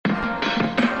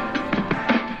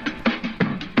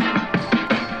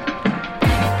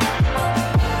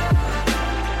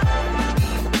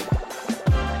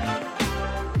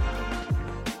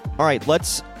All right,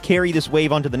 let's carry this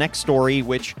wave onto the next story,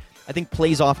 which I think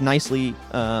plays off nicely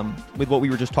with what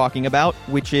we were just talking about,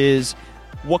 which is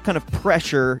what kind of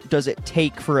pressure does it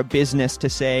take for a business to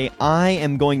say, I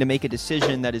am going to make a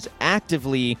decision that is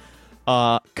actively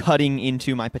cutting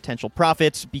into my potential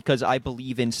profits because I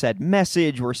believe in said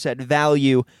message or said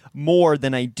value more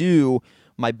than I do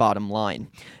my bottom line.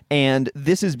 And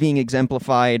this is being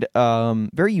exemplified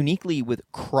very uniquely with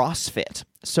CrossFit.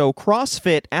 So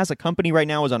CrossFit as a company right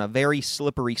now is on a very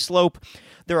slippery slope.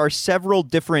 There are several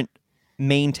different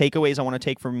main takeaways I want to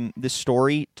take from this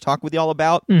story to talk with y'all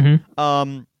about.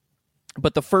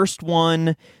 But the first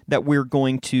one that we're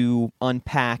going to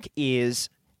unpack is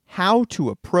how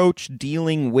to approach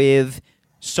dealing with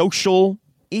social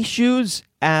issues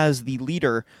as the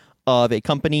leader of a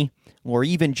company or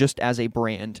even just as a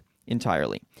brand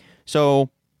entirely.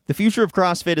 So the future of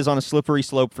CrossFit is on a slippery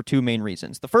slope for two main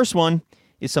reasons. The first one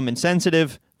is some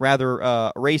insensitive, rather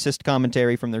racist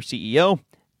commentary from their CEO.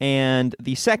 And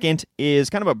the second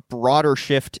is kind of a broader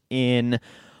shift in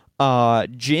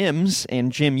gyms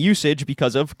and gym usage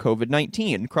because of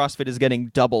COVID-19. CrossFit is getting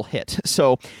double hit.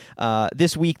 So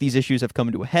this week, these issues have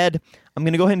come to a head. I'm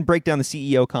going to go ahead and break down the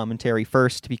CEO commentary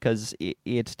first because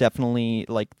it's definitely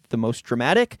like the most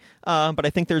dramatic, but I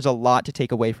think there's a lot to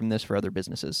take away from this for other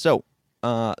businesses. So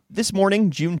this morning,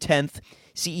 June 10th,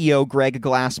 CEO Greg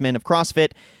Glassman of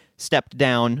CrossFit stepped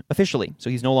down officially. So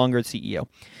he's no longer the CEO.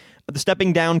 The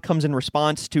stepping down comes in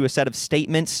response to a set of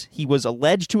statements he was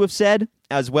alleged to have said,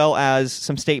 as well as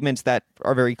some statements that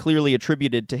are very clearly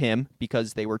attributed to him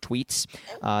because they were tweets.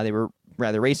 They were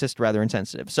rather racist, rather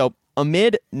insensitive. So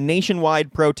amid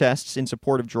nationwide protests in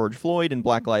support of George Floyd and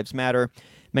Black Lives Matter,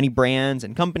 many brands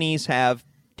and companies have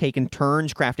taken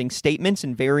turns crafting statements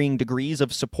in varying degrees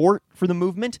of support for the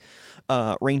movement,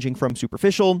 ranging from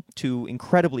superficial to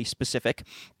incredibly specific.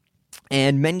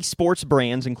 And many sports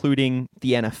brands, including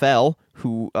the NFL,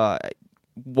 who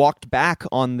walked back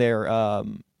on their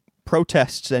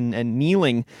protests and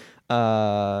kneeling,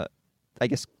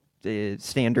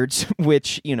 standards,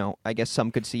 which, I guess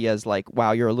some could see as like,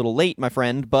 wow, you're a little late, my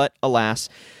friend. But alas,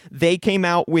 they came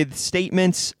out with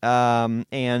statements,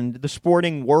 and the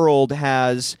sporting world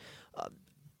has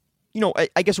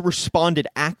responded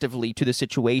actively to the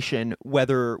situation,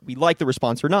 whether we like the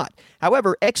response or not.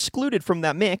 However, excluded from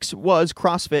that mix was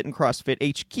CrossFit and CrossFit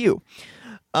HQ.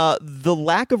 The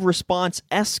lack of response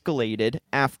escalated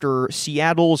after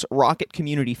Seattle's Rocket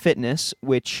Community Fitness,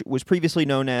 which was previously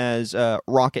known as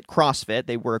Rocket CrossFit.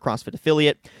 They were a CrossFit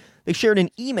affiliate. They shared an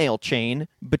email chain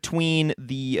between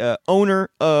the owner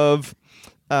of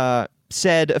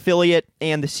said affiliate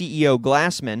and the CEO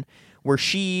Glassman, where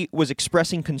she was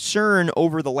expressing concern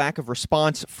over the lack of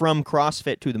response from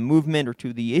CrossFit to the movement or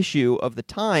to the issue of the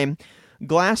time.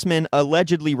 Glassman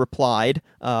allegedly replied,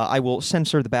 I will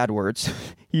censor the bad words.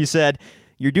 He said,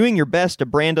 "You're doing your best to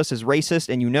brand us as racist,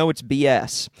 and you know it's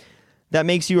BS. That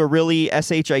makes you a really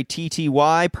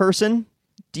shitty person?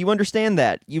 Do you understand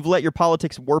that? You've let your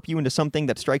politics warp you into something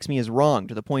that strikes me as wrong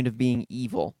to the point of being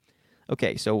evil."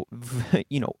 Okay, so,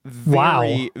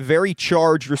 very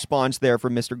charged response there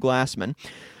from Mr. Glassman.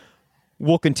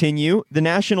 We'll continue. The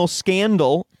national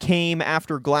scandal came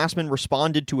after Glassman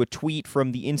responded to a tweet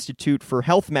from the Institute for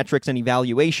Health Metrics and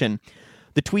Evaluation.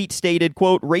 The tweet stated,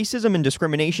 quote, "Racism and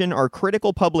discrimination are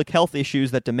critical public health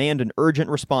issues that demand an urgent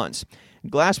response."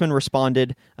 Glassman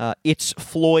responded, "It's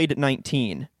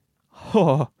Floyd-19.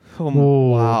 Oh,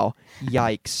 wow.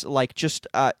 Yikes. Like, just,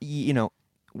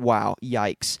 wow,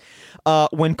 yikes.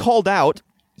 When called out,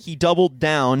 he doubled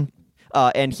down,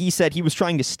 and he said he was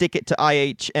trying to stick it to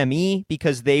IHME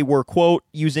because they were, quote,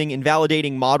 "using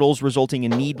invalidating models resulting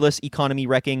in needless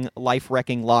economy-wrecking,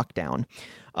 life-wrecking lockdown."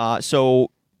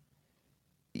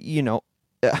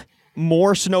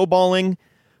 More snowballing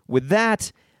with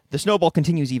that. The snowball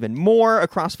continues even more. A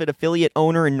CrossFit affiliate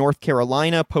owner in North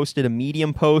Carolina posted a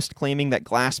Medium post claiming that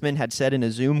Glassman had said in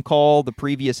a Zoom call the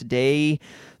previous day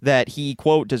that he,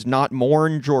 quote, "does not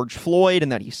mourn George Floyd,"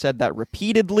 and that he said that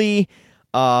repeatedly.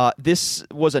 This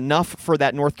was enough for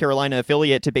that North Carolina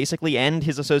affiliate to basically end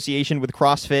his association with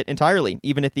CrossFit entirely,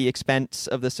 even at the expense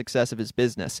of the success of his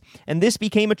business. And this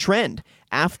became a trend.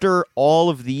 After all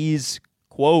of these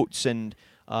quotes and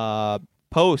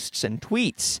posts and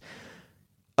tweets,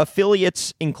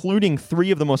 affiliates, including 3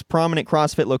 of the most prominent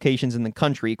CrossFit locations in the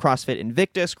country, CrossFit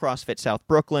Invictus, CrossFit South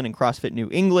Brooklyn, and CrossFit New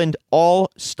England, all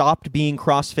stopped being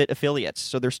CrossFit affiliates.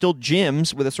 So they're still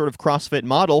gyms with a sort of CrossFit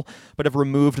model, but have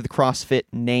removed the CrossFit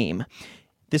name.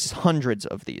 This is hundreds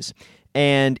of these.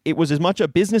 And it was as much a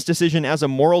business decision as a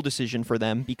moral decision for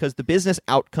them because the business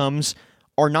outcomes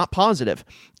are not positive.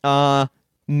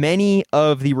 Many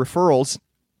of the referrals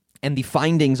and the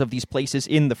findings of these places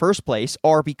in the first place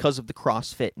are because of the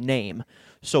CrossFit name.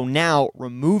 So now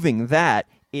removing that,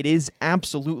 it is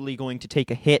absolutely going to take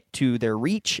a hit to their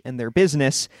reach and their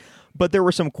business. But there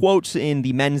were some quotes in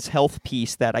the Men's Health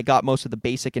piece that I got most of the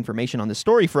basic information on the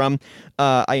story from.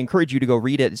 I encourage you to go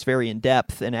read it. It's very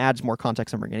in-depth and adds more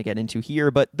context than we're going to get into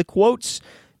here. But the quotes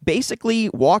basically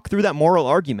walk through that moral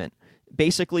argument.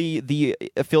 Basically, the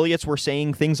affiliates were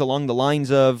saying things along the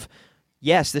lines of,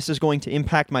 yes, this is going to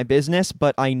impact my business,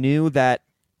 but I knew that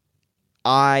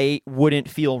I wouldn't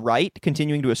feel right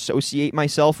continuing to associate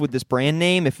myself with this brand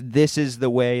name if this is the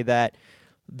way that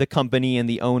the company and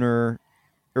the owner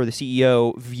or the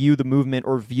CEO view the movement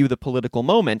or view the political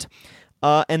moment.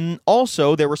 And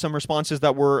also there were some responses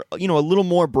that were, a little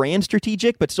more brand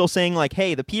strategic, but still saying like,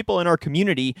 hey, the people in our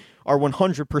community are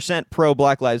 100% pro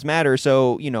Black Lives Matter.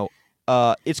 So,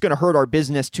 it's going to hurt our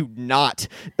business to not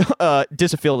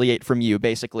disaffiliate from you,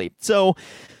 basically. So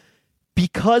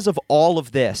because of all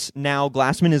of this, now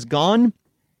Glassman is gone.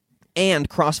 And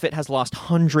CrossFit has lost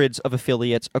hundreds of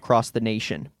affiliates across the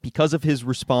nation because of his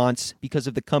response, because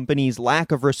of the company's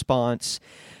lack of response,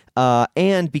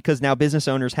 and because now business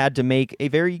owners had to make a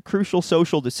very crucial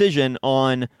social decision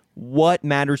on what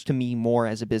matters to me more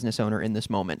as a business owner in this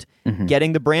moment. Mm-hmm.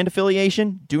 Getting the brand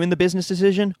affiliation, doing the business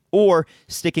decision, or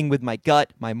sticking with my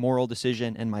gut, my moral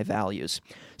decision, and my values.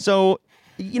 So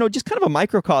just kind of a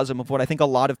microcosm of what I think a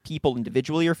lot of people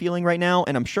individually are feeling right now,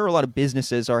 and I'm sure a lot of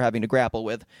businesses are having to grapple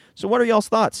with. So what are y'all's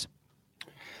thoughts?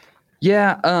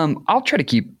 Yeah, I'll try to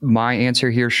keep my answer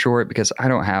here short because I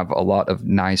don't have a lot of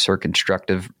nice or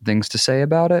constructive things to say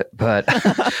about it. But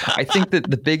I think that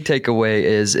the big takeaway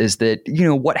is that,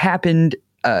 what happened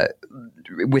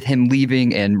with him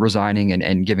leaving and resigning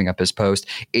and giving up his post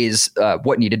is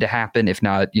what needed to happen. If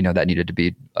not, that needed to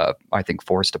be, I think,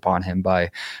 forced upon him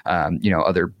by,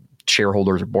 other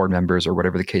shareholders or board members or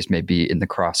whatever the case may be in the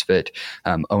CrossFit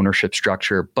ownership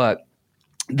structure. But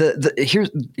here's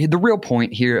the real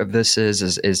point here of this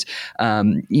is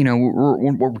what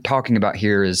we're talking about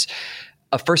here is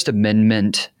a First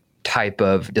Amendment type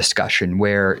of discussion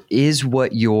where is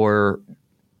what your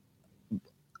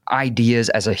ideas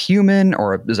as a human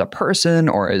or as a person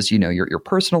or as, your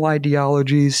personal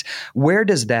ideologies, where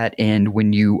does that end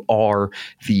when you are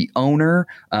the owner,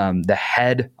 the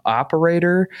head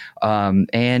operator,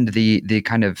 and the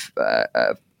kind of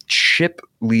ship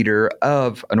leader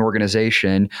of an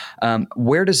organization?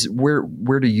 Where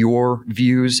do your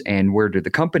views and where do the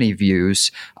company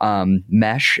views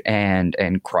mesh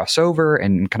and cross over,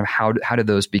 and kind of how do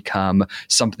those become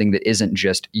something that isn't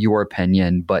just your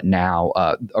opinion but now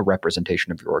a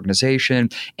representation of your organization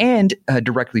and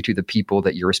directly to the people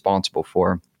that you're responsible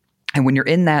for? And when you're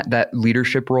in that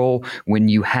leadership role, when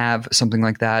you have something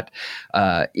like that,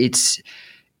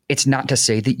 it's not to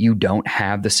say that you don't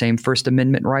have the same First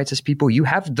Amendment rights as people. You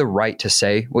have the right to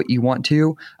say what you want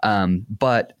to,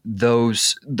 but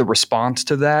the response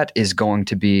to that is going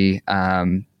to be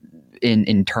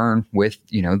in turn with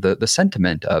the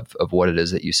sentiment of what it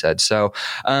is that you said. So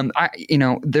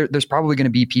there's probably going to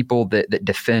be people that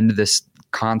defend this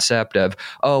concept of,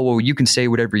 oh, well, you can say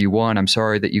whatever you want. I'm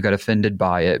sorry that you got offended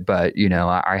by it, but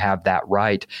I have that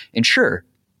right. And sure,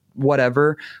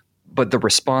 whatever. But the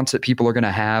response that people are going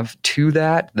to have to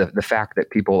that, the fact that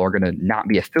people are going to not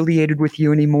be affiliated with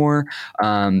you anymore,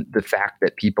 the fact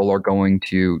that people are going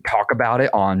to talk about it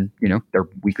on, their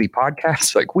weekly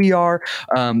podcasts like we are,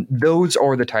 those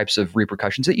are the types of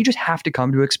repercussions that you just have to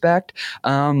come to expect.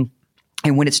 And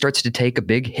when it starts to take a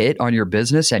big hit on your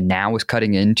business and now is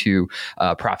cutting into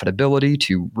profitability,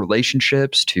 to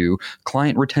relationships, to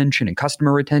client retention and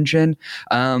customer retention,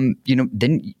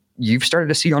 then you've started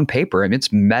to see on paper, and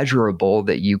it's measurable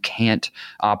that you can't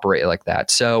operate like that.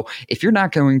 So if you're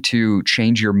not going to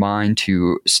change your mind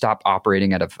to stop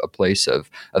operating out of a place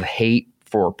of hate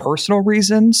for personal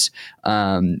reasons,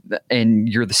 and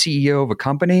you're the CEO of a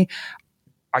company,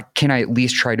 can I at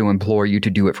least try to implore you to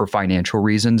do it for financial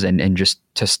reasons and just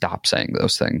to stop saying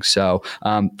those things? So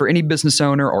for any business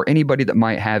owner or anybody that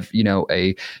might have,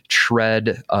 a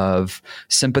shred of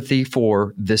sympathy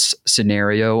for this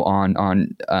scenario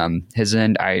on his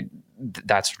end,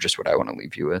 that's just what I want to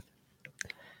leave you with.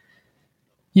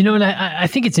 And I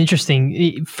think it's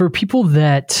interesting for people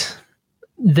that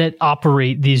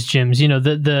operate these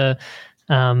gyms,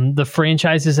 the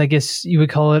franchises, I guess you would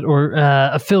call it, or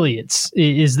affiliates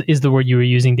is the word you were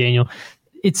using, Daniel.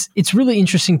 It's really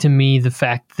interesting to me, the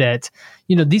fact that,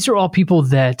 these are all people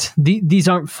that these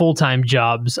aren't full-time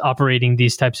jobs operating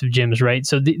these types of gyms, right?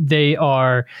 So they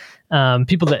are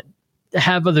people that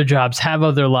have other jobs, have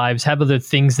other lives, have other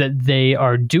things that they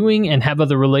are doing, and have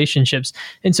other relationships.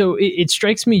 And so it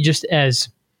strikes me just as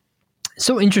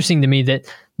so interesting to me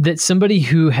that somebody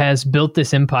who has built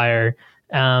this empire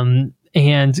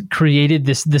and created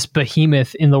this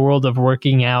behemoth in the world of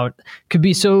working out could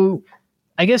be so,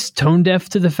 I guess, tone deaf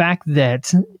to the fact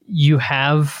that you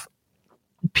have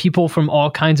people from all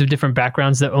kinds of different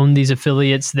backgrounds that own these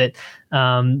affiliates that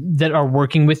are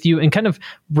working with you and kind of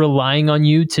relying on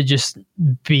you to just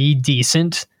be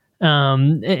decent,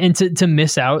 and to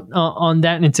miss out on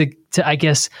that, and to I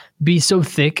guess be so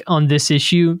thick on this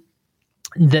issue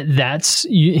that's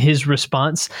his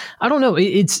response. I don't know.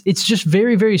 It's just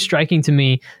very, very striking to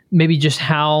me, maybe just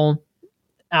how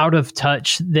out of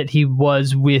touch that he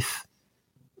was with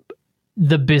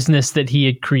the business that he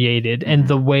had created and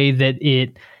the way that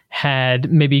it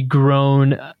had maybe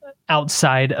grown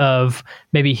outside of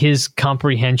maybe his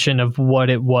comprehension of what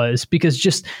it was. Because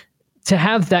just to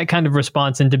have that kind of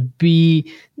response and to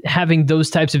be having those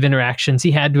types of interactions,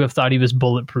 he had to have thought he was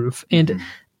bulletproof. And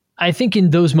I think in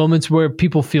those moments where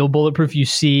people feel bulletproof, you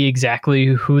see exactly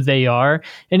who they are.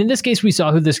 And in this case, we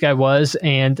saw who this guy was.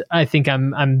 And I think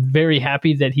I'm very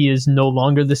happy that he is no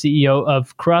longer the CEO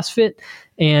of CrossFit.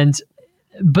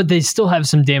 But they still have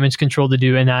some damage control to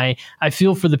do. And I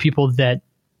feel for the people that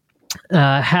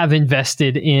have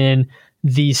invested in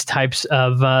these types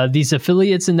of these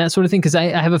affiliates and that sort of thing, because I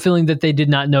have a feeling that they did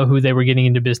not know who they were getting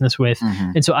into business with.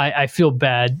 And so I feel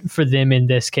bad for them in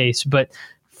this case. But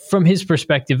from his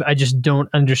perspective, I just don't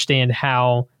understand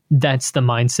how that's the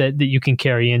mindset that you can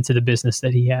carry into the business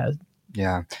that he has.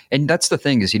 Yeah. And that's the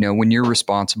thing is, when you're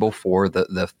responsible for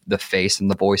the face and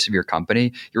the voice of your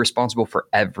company, you're responsible for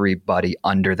everybody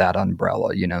under that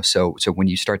umbrella, So when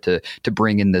you start to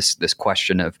bring in this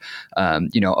question of,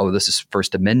 this is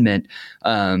First Amendment,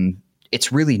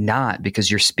 it's really not, because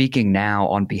you're speaking now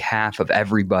on behalf of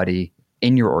everybody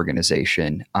in your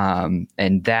organization.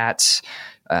 And that's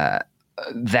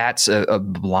a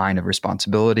line of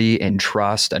responsibility and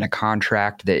trust and a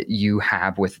contract that you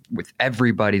have with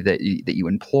everybody that you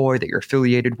employ, that you're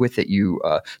affiliated with, that you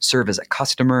serve as a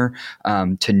customer,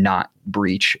 to not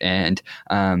breach. And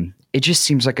it just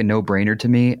seems like a no-brainer to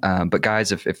me. But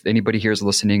guys, if anybody here is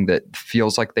listening that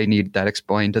feels like they need that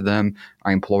explained to them,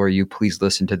 I implore you, please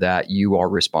listen to that. You are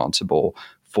responsible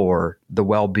for the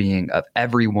well-being of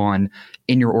everyone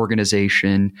in your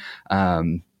organization,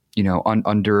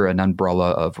 under an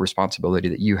umbrella of responsibility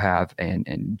that you have,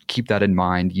 and keep that in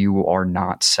mind. You are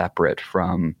not separate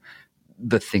from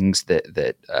the things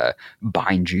that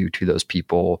bind you to those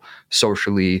people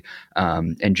socially,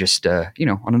 and just, on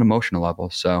an emotional level.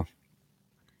 So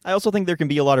I also think there can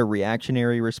be a lot of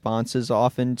reactionary responses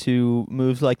often to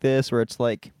moves like this, where it's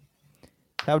like,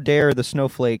 how dare the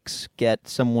snowflakes get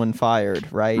someone fired,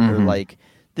 right? Or like,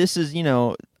 this is,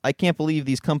 I can't believe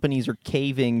these companies are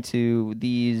caving to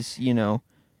these,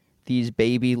 these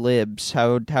baby libs.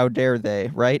 How dare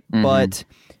they, right? But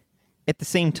at the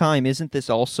same time, isn't this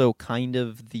also kind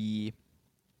of the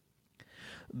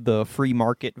free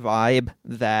market vibe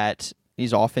that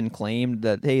is often claimed,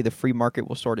 that, hey, the free market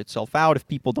will sort itself out. If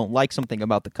people don't like something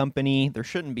about the company, there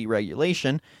shouldn't be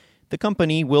regulation. The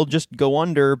company will just go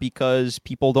under because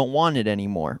people don't want it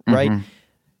anymore, right?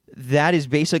 That is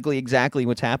basically exactly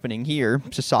what's happening here.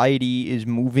 Society is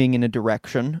moving in a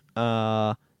direction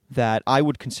that I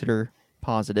would consider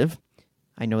positive.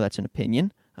 I know that's an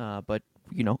opinion, but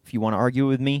if you want to argue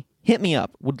with me, hit me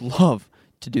up. Would love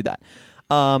to do that.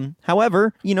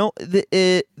 However,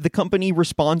 the company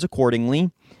responds accordingly.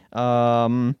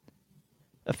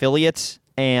 Affiliates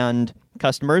and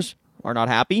customers are not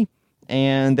happy,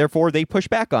 and therefore they push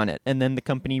back on it. And then the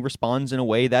company responds in a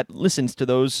way that listens to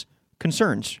those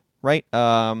concerns, right?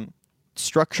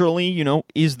 Structurally,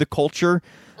 is the culture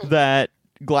that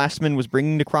Glassman was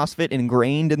bringing to CrossFit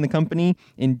ingrained in the company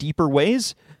in deeper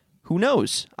ways? Who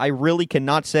knows? I really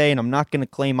cannot say, and I'm not going to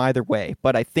claim either way.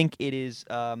 But I think it is,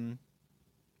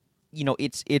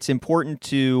 it's important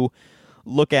to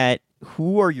look at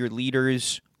who are your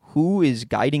leaders, who is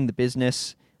guiding the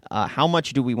business, how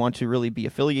much do we want to really be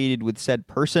affiliated with said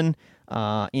person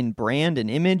in brand and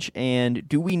image, and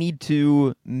do we need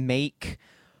to make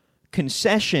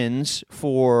concessions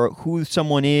for who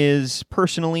someone is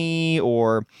personally,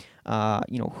 or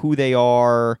who they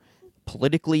are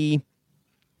politically,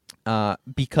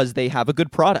 because they have a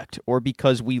good product or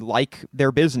because we like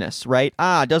their business, right?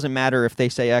 It doesn't matter if they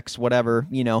say X, whatever,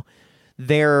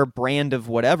 their brand of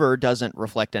whatever doesn't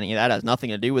reflect any of that. It has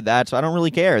nothing to do with that, so I don't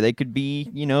really care. They could be,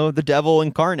 the devil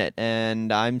incarnate,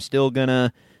 and I'm still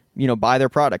gonna, buy their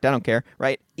product. I don't care,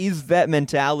 right? Is that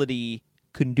mentality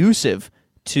conducive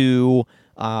to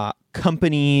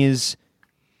companies,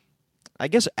 I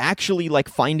guess, actually like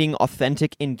finding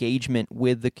authentic engagement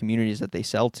with the communities that they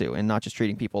sell to, and not just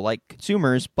treating people like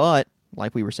consumers, but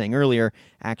like we were saying earlier,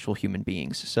 actual human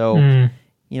beings. So,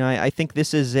 I think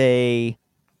this is an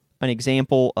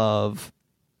example of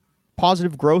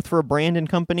positive growth for a brand and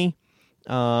company.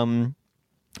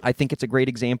 I think it's a great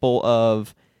example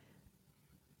of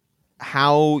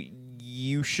how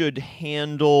you should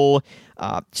handle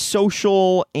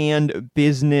social and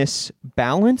business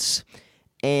balance.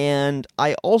 And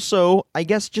I also, I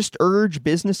guess, just urge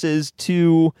businesses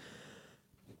to,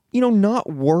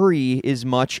 not worry as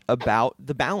much about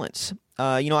the balance.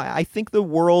 I think the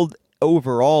world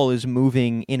overall is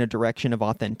moving in a direction of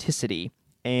authenticity.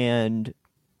 And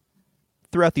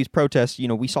throughout these protests,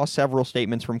 we saw several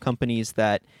statements from companies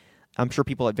that I'm sure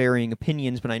people had varying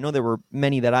opinions, but I know there were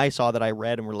many that I saw that I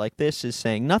read and were like, this is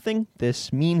saying nothing,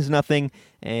 this means nothing,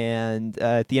 and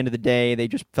at the end of the day, they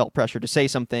just felt pressure to say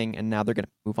something, and now they're going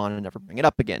to move on and never bring it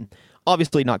up again.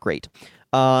 Obviously not great.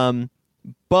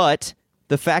 But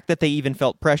the fact that they even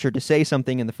felt pressure to say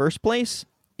something in the first place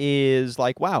is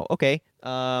like, wow, okay.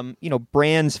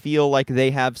 Brands feel like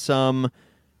they have some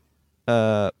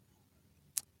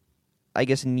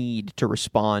need to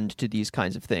respond to these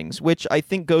kinds of things, which I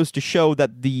think goes to show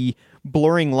that the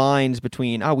blurring lines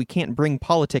between, we can't bring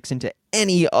politics into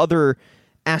any other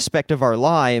aspect of our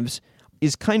lives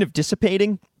is kind of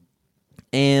dissipating.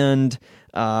 And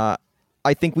I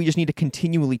think we just need to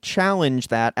continually challenge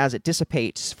that as it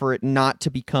dissipates for it not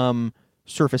to become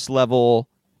surface level,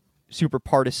 super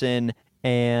partisan,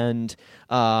 and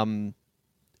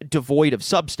devoid of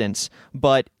substance.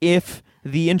 But if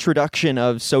the introduction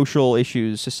of social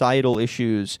issues, societal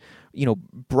issues,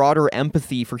 broader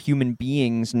empathy for human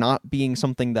beings not being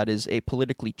something that is a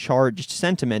politically charged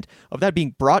sentiment, of that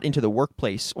being brought into the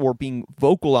workplace or being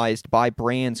vocalized by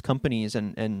brands, companies,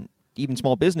 and even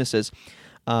small businesses,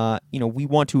 we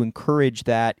want to encourage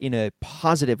that in a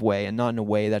positive way and not in a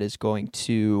way that is going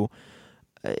to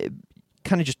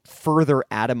kind of just further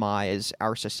atomize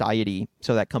our society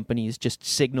so that companies just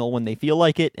signal when they feel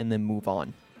like it and then move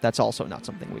on. That's also not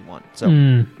something we want. So,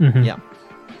 yeah.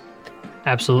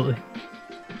 Absolutely.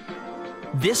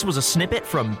 This was a snippet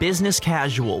from Business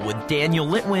Casual with Daniel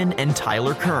Litwin and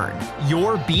Tyler Kern,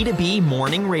 your B2B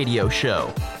morning radio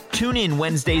show. Tune in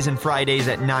Wednesdays and Fridays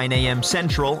at 9 a.m.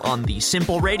 Central on the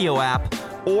Simple Radio app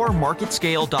or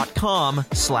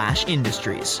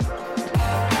marketscale.com/industries.